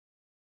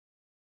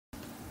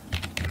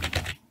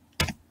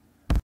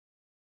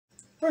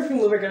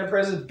Living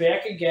Enterprises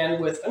back again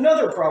with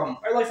another problem.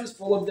 My life is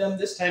full of them.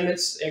 This time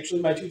it's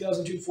actually my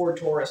 2002 Ford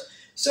Taurus.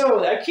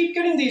 So I keep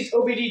getting these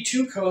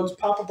OBDII codes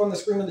pop up on the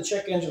screen when the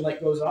check engine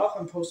light goes off.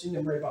 I'm posting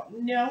them right about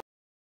now.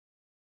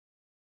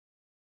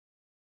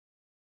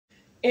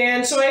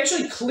 And so I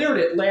actually cleared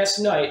it last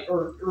night,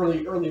 or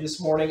early this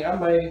morning. On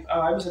my,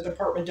 I was at the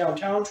apartment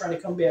downtown trying to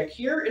come back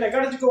here, and I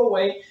got it to go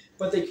away,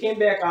 but they came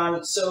back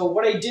on. So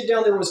what I did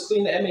down there was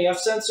clean the MAF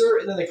sensor,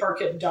 and then the car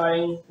kept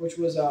dying, which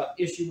was an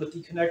issue with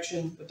the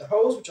connection with the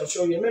hose, which I'll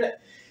show you in a minute.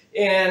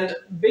 And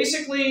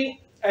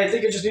basically, I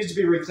think it just needs to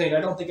be re-cleaned. I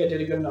don't think I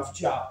did a good enough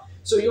job.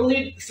 So you'll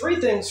need 3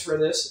 things for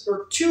this,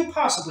 or 2,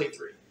 possibly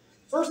 3.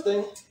 First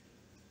thing,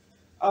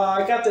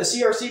 I got the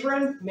CRC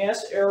brand,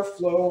 Mass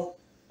Airflow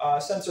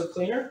sensor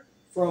cleaner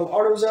from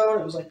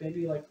AutoZone. It was like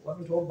maybe like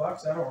 11, 12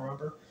 bucks. I don't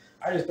remember.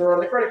 I just throw it on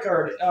the credit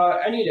card.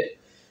 I need it.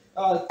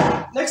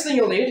 Next thing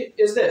you'll need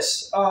is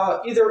this.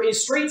 Either a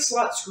straight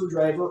slot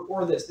screwdriver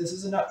or this. This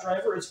is a nut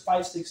driver. It's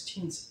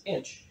 5/16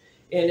 inch.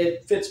 And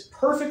it fits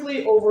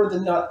perfectly over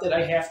the nut that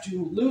I have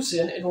to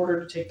loosen in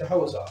order to take the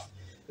hose off.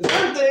 The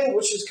third thing,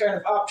 which is kind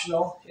of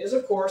optional, is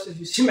of course, as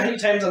you see many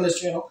times on this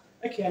channel,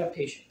 a can of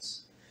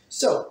patience.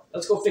 So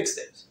let's go fix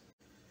things.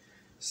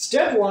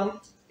 Step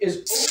 1 is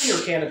open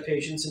your can of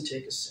patience and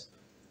take a sip.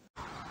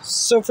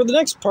 So for the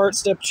next part,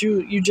 step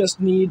 2, you just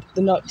need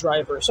the nut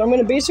driver. So I'm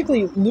going to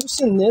basically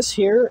loosen this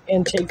here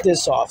and take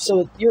this off.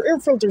 So your air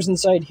filter's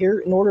inside here.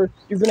 In order,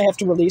 you're going to have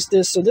to release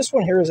this. So this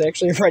one here is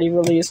actually already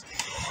released.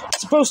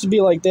 It's supposed to be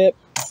like that.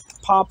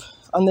 Pop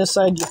on this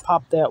side, you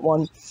pop that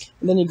one,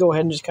 and then you go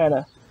ahead and just kind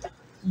of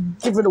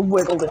give it a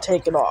wiggle to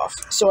take it off.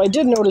 So I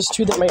did notice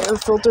too that my air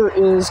filter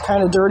is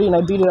kind of dirty, and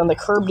I beat it on the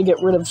curb to get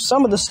rid of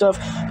some of the stuff,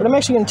 but I'm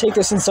actually going to take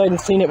this inside and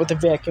clean it with a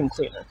vacuum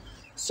cleaner.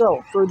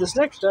 So for this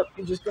next step,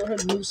 you just go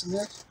ahead and loosen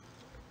this.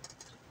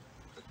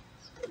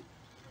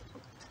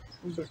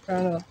 You just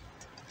kind of,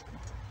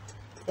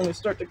 when you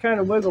start to kind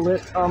of wiggle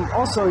it,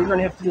 also you're going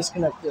to have to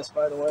disconnect this,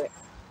 by the way.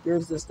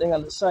 Here's this thing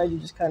on the side, you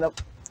just kind of,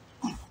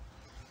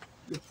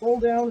 you pull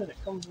down and it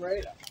comes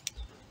right up.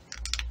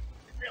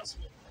 Real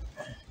smooth.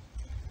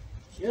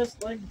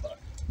 Just like butter.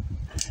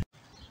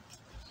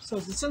 So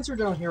the sensor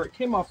down here, it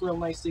came off real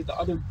nicely the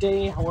other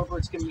day, however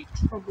it's going to be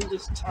trouble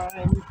this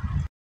time.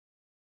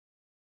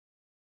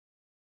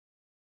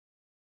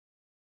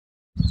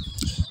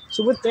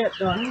 So with that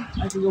done,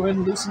 I can go ahead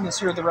and loosen this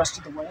here the rest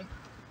of the way.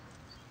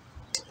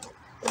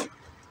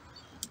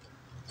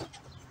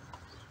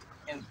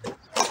 And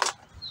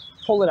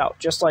pull it out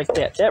just like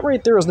that. That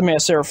right there is the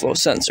mass airflow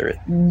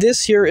sensor.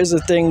 This here is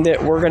the thing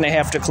that we're going to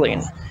have to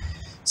clean.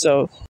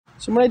 So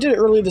when I did it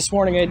early this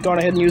morning, I had gone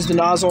ahead and used the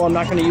nozzle. I'm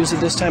not going to use it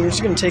this time. I'm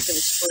just going to take it and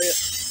spray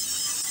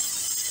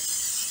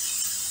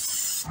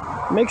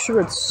it. Make sure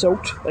it's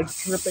soaked, like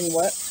dripping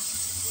wet.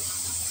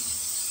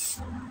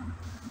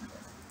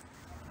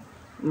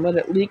 And let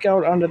it leak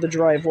out onto the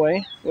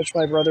driveway, which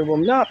my brother will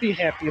not be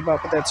happy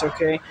about, but that's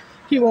okay.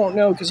 He won't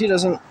know because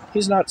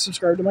he's not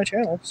subscribed to my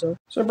channel. So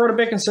I brought it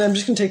back and said I'm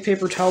just going to take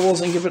paper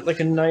towels and give it like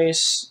a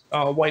nice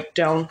wipe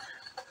down.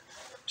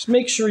 Just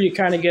make sure you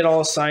kind of get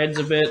all sides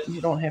of it. You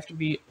don't have to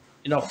be,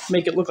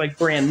 make it look like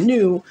brand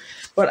new.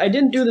 But I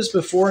didn't do this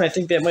before, and I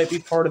think that might be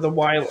part of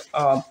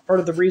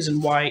the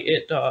reason why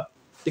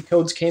the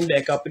codes came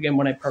back up again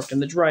when I parked in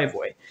the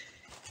driveway.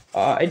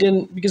 I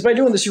didn't, because by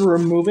doing this, you're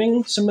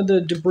removing some of the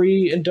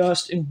debris and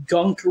dust and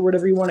gunk, or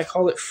whatever you want to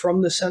call it,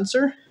 from the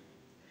sensor.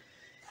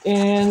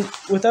 And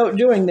without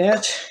doing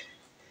that,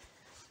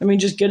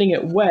 just getting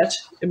it wet,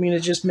 it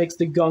just makes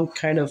the gunk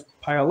kind of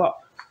pile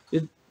up.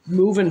 It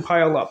move and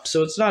pile up.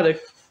 So it's not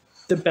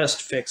the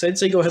best fix. I'd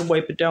say go ahead and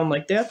wipe it down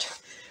like that.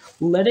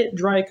 Let it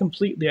dry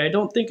completely. I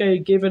don't think I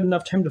gave it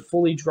enough time to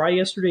fully dry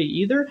yesterday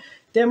either.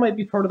 That might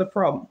be part of the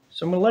problem.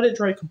 So I'm going to let it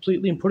dry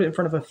completely and put it in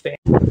front of a fan.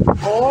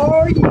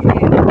 Oh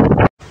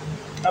yeah!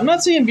 I'm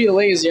not saying be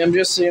lazy, I'm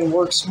just saying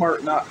work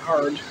smart, not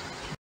hard.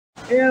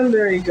 And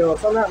there you go.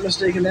 If I'm not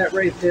mistaken, that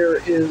right there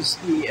is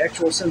the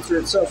actual sensor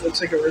itself.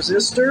 Looks like a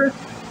resistor.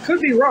 Could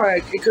be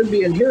right, it could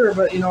be in here,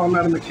 but I'm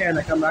not a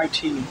mechanic, I'm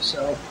IT,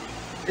 so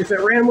if it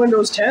ran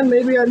Windows 10,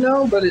 maybe I'd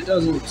know, but it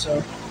doesn't,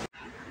 so.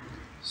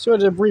 So I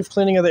did a brief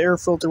cleaning of the air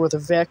filter with a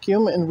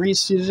vacuum and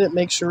reseated it,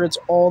 make sure it's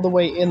all the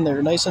way in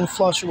there, nice and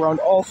flush around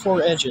all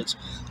 4 edges.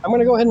 I'm going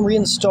to go ahead and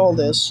reinstall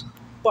this,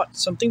 but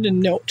something to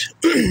note.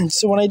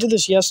 So when I did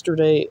this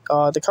yesterday,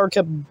 the car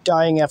kept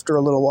dying after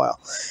a little while,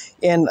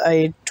 and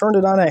I turned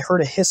it on and I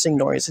heard a hissing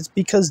noise. It's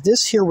because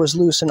this here was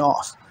loose and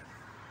off.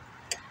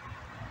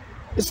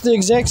 It's the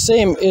exact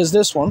same as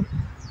this one.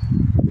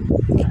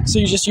 So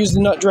you just use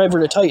the nut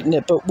driver to tighten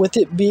it, but with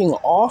it being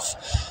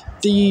off,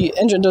 the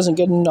engine doesn't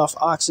get enough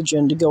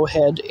oxygen to go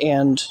ahead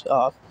and,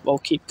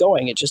 keep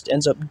going. It just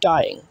ends up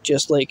dying.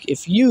 Just like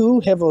if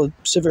you have a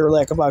severe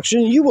lack of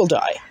oxygen, you will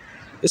die,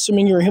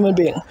 assuming you're a human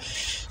being.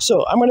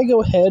 So I'm going to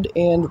go ahead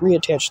and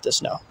reattach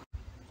this now.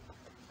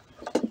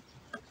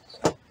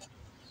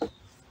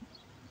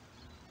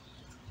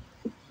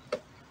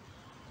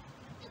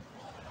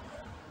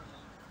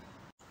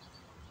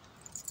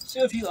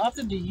 So if you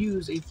opted to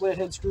use a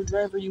flathead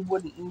screwdriver, you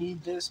wouldn't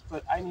need this,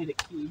 but I need a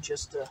key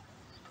just to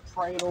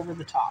pry it over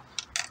the top.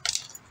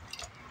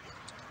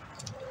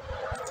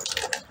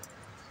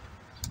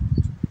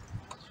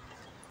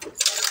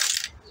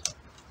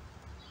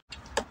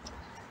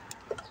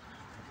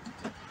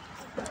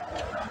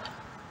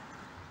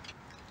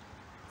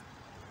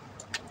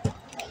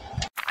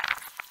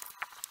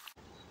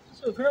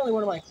 So apparently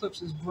one of my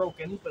clips is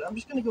broken, but I'm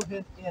just going to go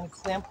ahead and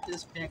clamp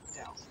this back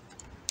down.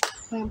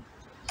 Clamp.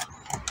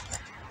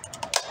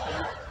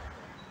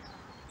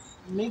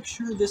 Make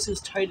sure this is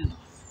tight enough.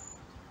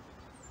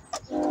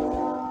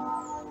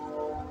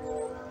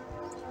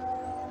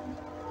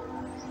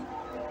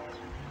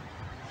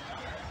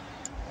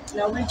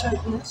 Now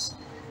retighten this.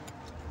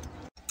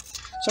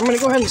 So I'm going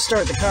to go ahead and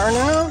start the car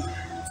now.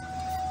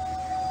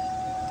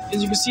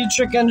 As you can see,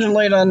 check engine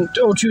light on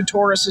 02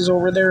 Taurus is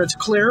over there. It's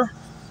clear.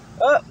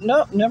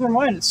 No, never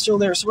mind. It's still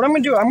there. So what I'm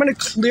going to do, I'm going to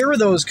clear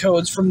those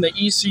codes from the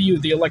ECU,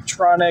 the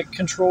electronic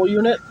control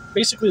unit,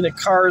 basically the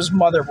car's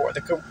motherboard,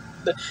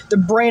 the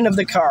brain of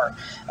the car.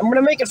 I'm going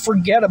to make it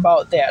forget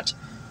about that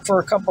for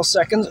a couple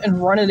seconds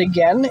and run it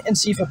again and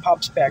see if it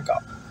pops back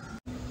up.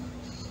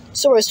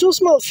 So I still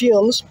smell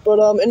fumes, but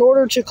in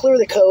order to clear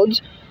the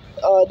codes,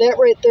 that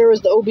right there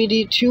is the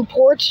OBDII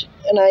port,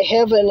 and I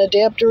have an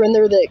adapter in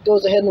there that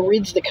goes ahead and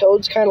reads the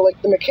codes, kind of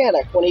like the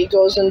mechanic. When he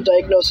goes and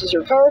diagnoses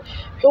your car,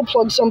 he'll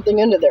plug something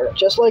into there,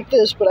 just like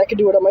this, but I can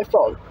do it on my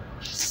phone.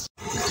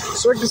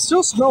 So I can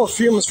still smell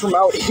fumes from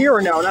out here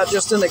now, not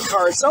just in the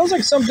car. It sounds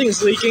like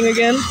something's leaking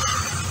again.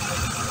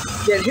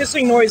 That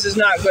hissing noise is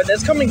not good.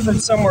 That's coming from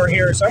somewhere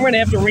here, so I'm going to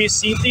have to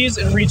reseat these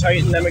and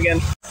retighten them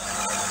again.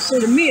 So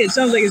to me, it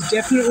sounds like it's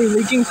definitely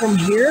leaking from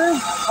here.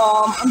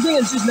 I'm thinking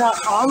it's just not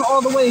on all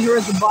the way here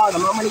at the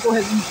bottom. I'm going to go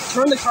ahead and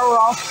turn the car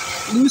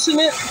off, loosen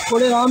it,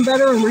 put it on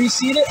better, and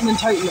reseat it, and then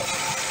tighten it.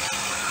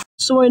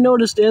 So I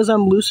noticed as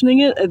I'm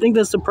loosening it, I think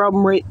that's the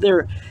problem right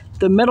there.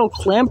 The metal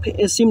clamp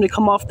has seemed to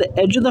come off the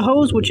edge of the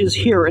hose, which is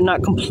here, and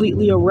not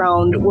completely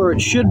around where it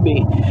should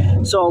be.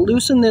 So I'll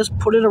loosen this,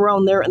 put it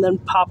around there, and then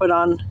pop it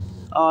on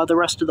the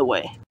rest of the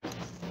way.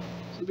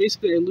 So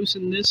basically I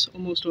loosened this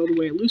almost all the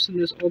way. I loosened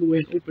this all the way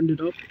and opened it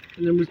up,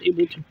 and then was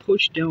able to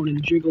push down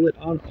and jiggle it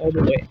on all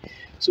the way.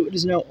 So it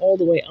is now all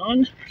the way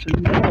on. So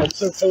now I'll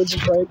clear codes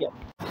and try again.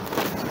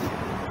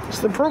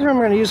 So the program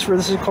I'm going to use for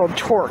this is called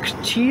Torque.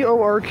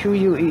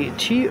 T-O-R-Q-U-E.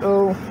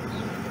 T-O-R-Q.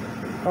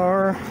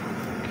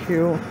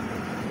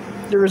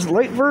 There is the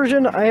light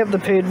version. I have the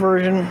paid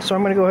version, so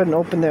I'm going to go ahead and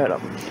open that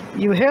up.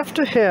 You have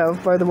to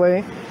have, by the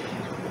way,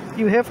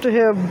 you have to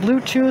have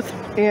Bluetooth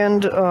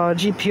and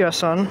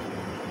GPS on.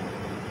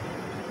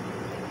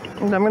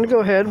 And I'm going to go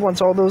ahead, once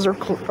all those are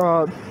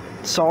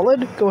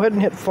solid, go ahead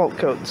and hit fault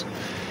codes.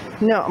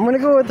 Now, I'm going to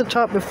go at the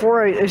top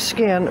before I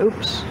scan.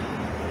 Oops.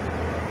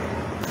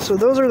 So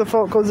those are the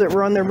fault codes that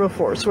were on there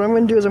before. So what I'm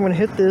going to do is I'm going to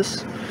hit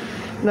this,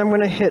 and I'm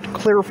going to hit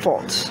clear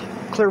faults.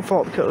 Clear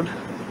fault code.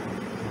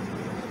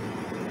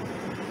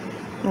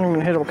 And I'm going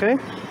to hit OK.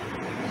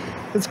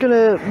 It's going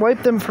to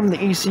wipe them from the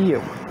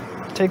ECU.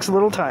 It takes a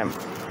little time.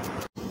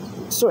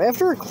 So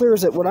after it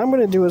clears it, what I'm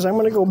going to do is I'm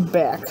going to go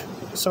back.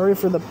 Sorry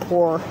for the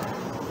poor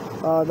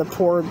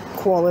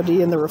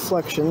quality and the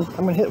reflection.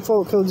 I'm going to hit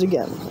fault codes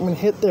again. I'm going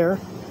to hit there.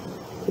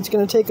 It's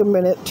going to take a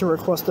minute to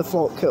request the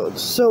fault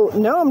codes. So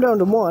now I'm down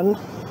to 1.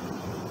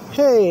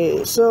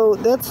 Hey, so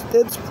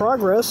that's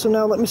progress. So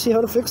now let me see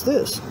how to fix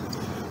this.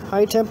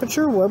 High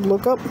temperature, web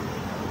lookup,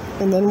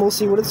 and then we'll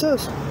see what it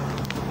says.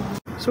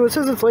 So it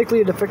says it's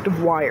likely a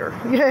defective wire.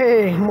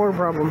 Yay, more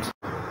problems.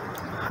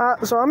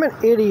 So I'm an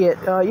idiot.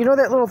 You know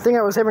that little thing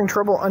I was having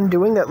trouble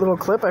undoing, that little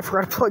clip? I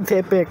forgot to plug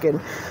that back in.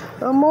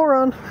 A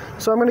moron.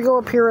 So I'm going to go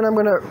up here and I'm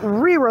going to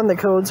rerun the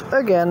codes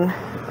again.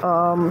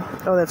 Oh,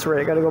 that's right.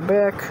 I got to go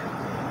back.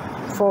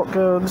 Fault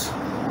codes.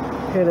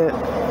 Hit it.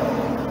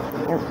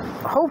 And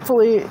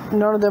hopefully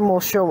none of them will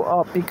show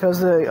up because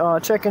the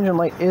check engine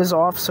light is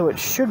off, so it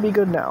should be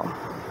good now.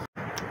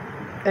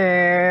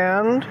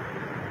 And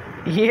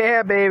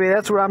yeah, baby,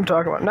 that's what I'm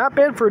talking about. Not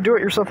bad for a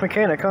do-it-yourself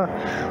mechanic, huh?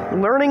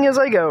 Learning as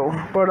I go.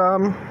 But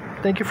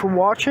thank you for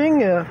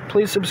watching.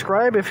 Please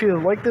subscribe if you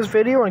like this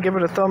video and give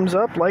it a thumbs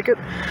up. Like it.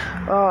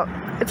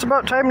 It's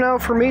about time now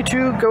for me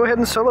to go ahead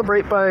and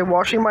celebrate by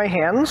washing my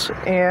hands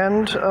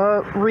and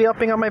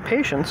re-upping on my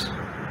patience.